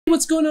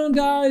What's going on,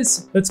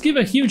 guys? Let's give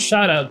a huge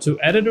shout out to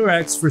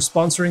EditorX for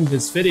sponsoring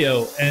this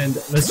video, and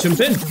let's jump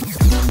in.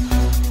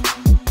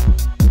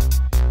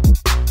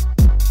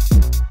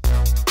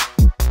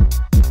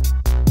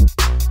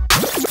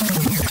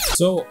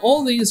 So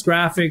all these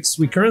graphics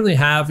we currently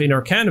have in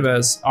our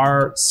canvas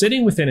are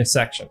sitting within a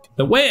section.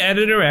 The way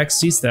EditorX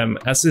sees them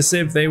is as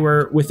if they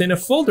were within a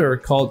folder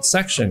called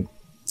section.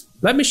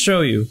 Let me show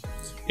you.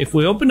 If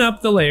we open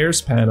up the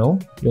layers panel,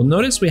 you'll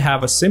notice we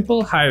have a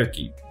simple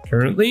hierarchy.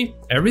 Currently,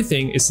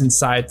 everything is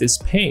inside this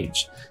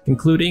page,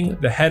 including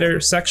the header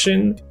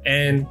section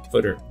and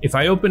footer. If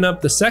I open up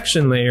the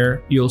section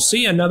layer, you'll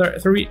see another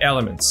 3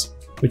 elements,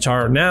 which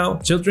are now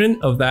children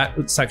of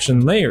that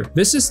section layer.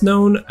 This is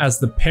known as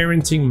the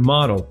parenting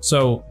model.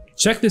 So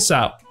check this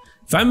out.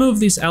 If I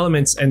move these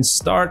elements and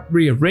start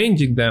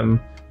rearranging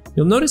them,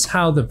 you'll notice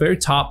how the very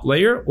top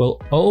layer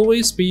will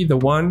always be the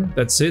one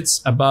that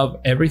sits above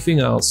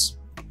everything else.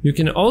 You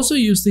can also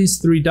use these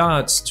 3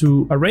 dots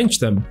to arrange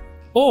them,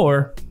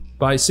 or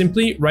by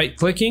simply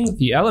right-clicking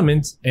the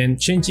element and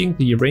changing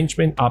the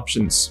arrangement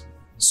options.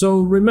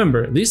 So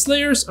remember, these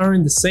layers are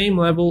in the same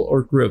level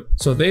or group,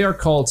 so they are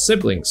called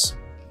siblings,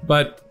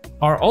 but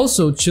are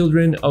also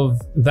children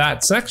of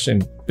that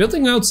section.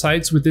 Building out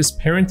sites with this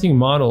parenting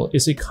model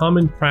is a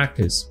common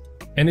practice,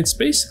 and it's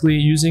basically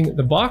using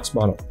the box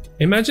model.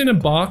 Imagine a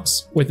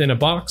box within a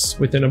box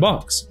within a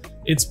box.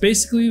 It's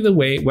basically the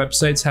way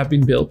websites have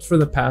been built for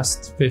the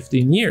past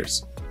 15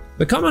 years.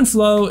 The common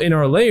flow in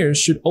our layers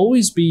should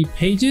always be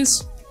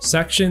pages,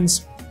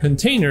 sections,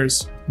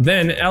 containers,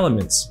 then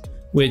elements,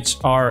 which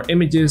are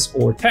images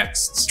or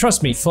texts.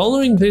 Trust me,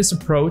 following this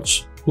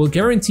approach will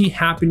guarantee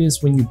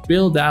happiness when you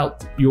build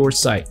out your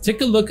site.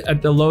 Take a look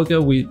at the logo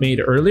we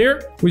made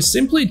earlier. We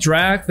simply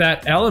drag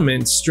that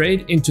element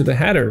straight into the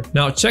header.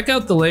 Now check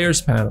out the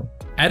layers panel.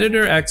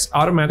 EditorX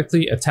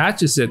automatically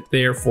attaches it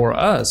there for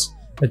us.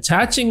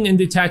 Attaching and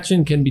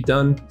detaching can be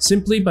done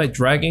simply by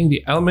dragging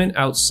the element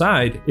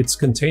outside its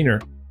container.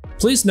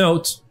 Please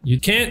note, you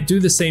can't do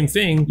the same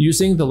thing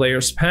using the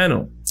layers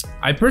panel.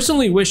 I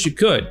personally wish you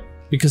could,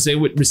 because it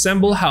would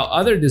resemble how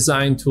other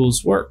design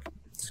tools work.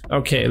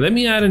 Okay, let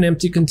me add an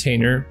empty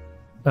container.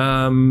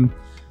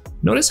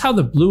 Notice how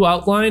the blue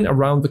outline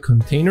around the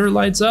container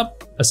lights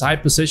up as I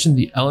position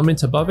the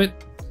element above it?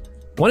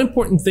 One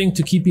important thing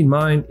to keep in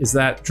mind is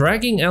that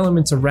dragging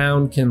elements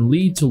around can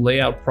lead to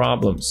layout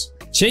problems.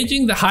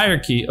 Changing the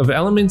hierarchy of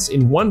elements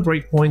in one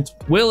breakpoint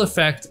will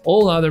affect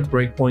all other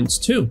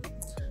breakpoints too.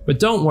 But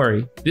don't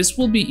worry, this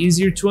will be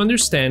easier to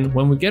understand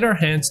when we get our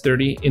hands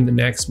dirty in the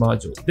next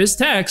module. This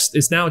text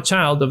is now a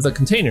child of the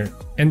container,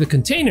 and the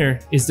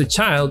container is the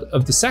child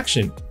of the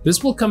section.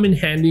 This will come in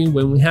handy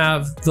when we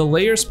have the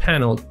layers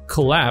panel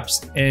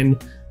collapsed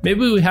and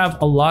maybe we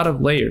have a lot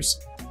of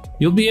layers.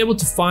 You'll be able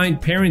to find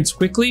parents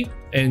quickly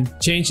and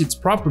change its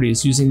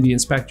properties using the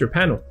inspector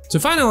panel. To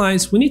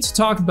finalize, we need to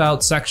talk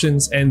about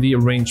sections and the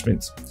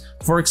arrangement.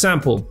 For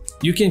example,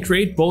 you can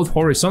create both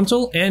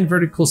horizontal and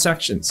vertical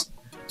sections.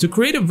 To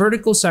create a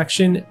vertical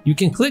section, you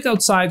can click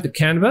outside the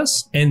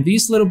canvas and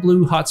these little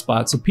blue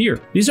hotspots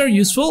appear. These are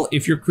useful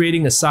if you're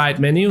creating a side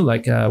menu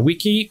like a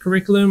wiki,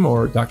 curriculum,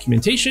 or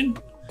documentation.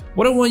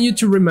 What I want you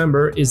to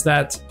remember is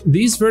that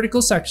these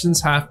vertical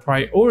sections have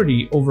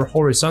priority over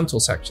horizontal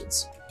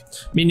sections,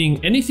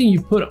 meaning anything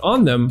you put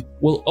on them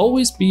will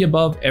always be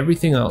above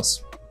everything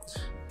else.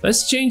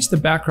 Let's change the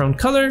background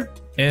color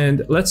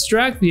and let's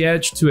drag the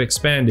edge to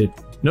expand it.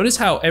 Notice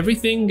how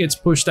everything gets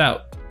pushed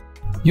out.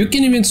 You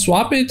can even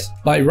swap it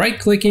by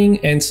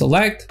right-clicking and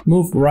select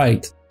Move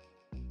Right.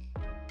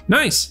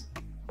 Nice!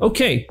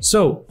 Okay,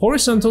 so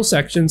horizontal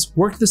sections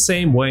work the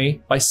same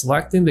way by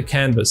selecting the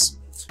canvas.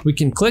 We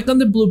can click on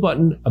the blue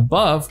button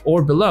above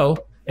or below,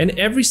 and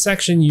every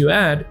section you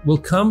add will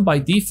come by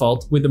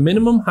default with a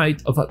minimum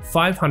height of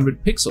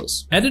 500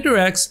 pixels.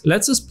 EditorX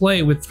lets us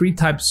play with 3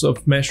 types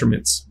of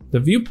measurements: the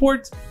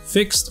viewport,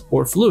 fixed,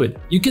 or fluid.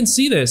 You can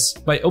see this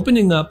by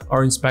opening up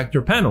our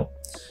inspector panel.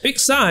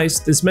 Fixed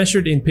size is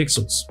measured in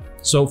pixels.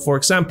 So for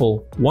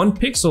example, 1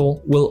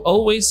 pixel will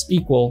always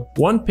equal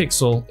 1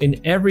 pixel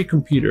in every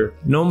computer,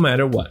 no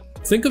matter what.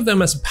 Think of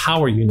them as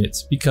power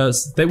units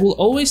because they will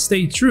always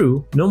stay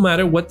true no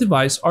matter what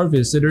device our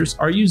visitors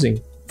are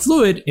using.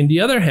 Fluid, in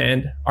the other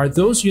hand, are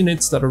those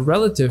units that are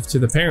relative to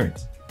the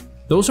parent.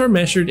 Those are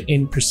measured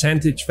in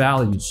percentage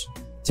values.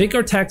 Take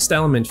our text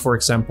element, for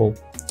example.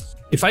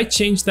 If I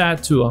change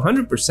that to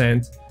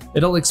 100%,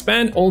 it'll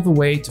expand all the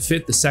way to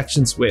fit the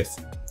section's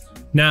width.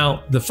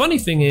 Now, the funny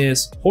thing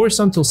is,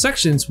 horizontal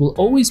sections will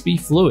always be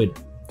fluid,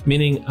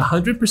 meaning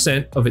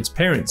 100% of its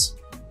parents.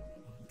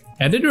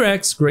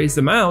 EditorX grays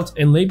them out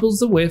and labels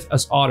the width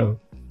as auto.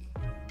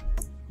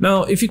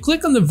 Now, if you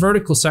click on the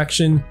vertical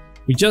section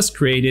we just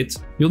created,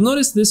 you'll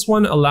notice this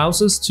one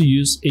allows us to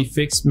use a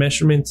fixed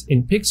measurement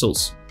in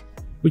pixels,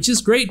 which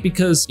is great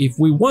because if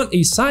we want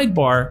a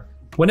sidebar,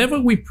 whenever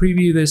we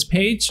preview this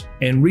page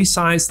and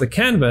resize the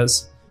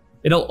canvas,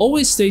 it'll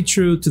always stay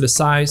true to the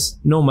size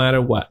no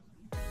matter what.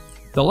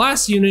 The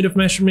last unit of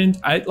measurement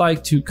I'd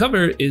like to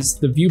cover is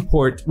the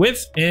viewport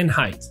width and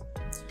height.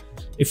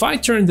 If I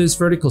turn this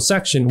vertical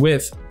section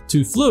width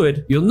to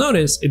fluid, you'll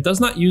notice it does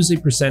not use a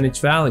percentage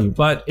value,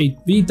 but a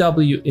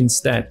VW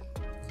instead.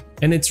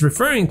 And it's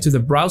referring to the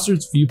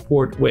browser's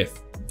viewport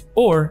width,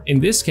 or in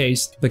this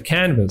case, the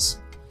canvas.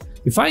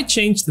 If I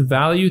change the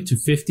value to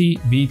 50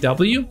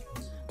 VW,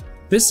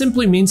 this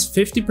simply means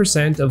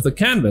 50% of the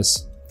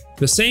canvas.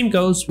 The same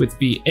goes with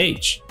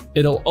VH.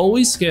 It'll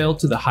always scale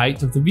to the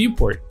height of the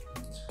viewport.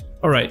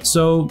 Alright,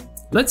 so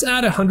let's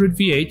add 100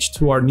 VH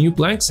to our new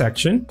blank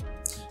section.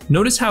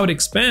 Notice how it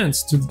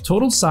expands to the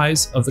total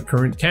size of the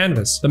current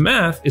canvas. The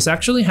math is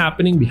actually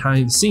happening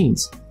behind the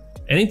scenes.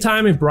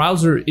 Anytime a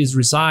browser is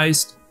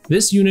resized,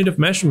 this unit of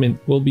measurement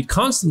will be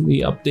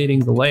constantly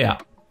updating the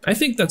layout. I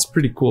think that's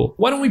pretty cool.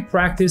 Why don't we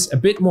practice a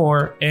bit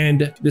more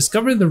and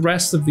discover the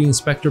rest of the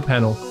inspector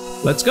panel?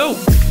 Let's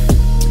go!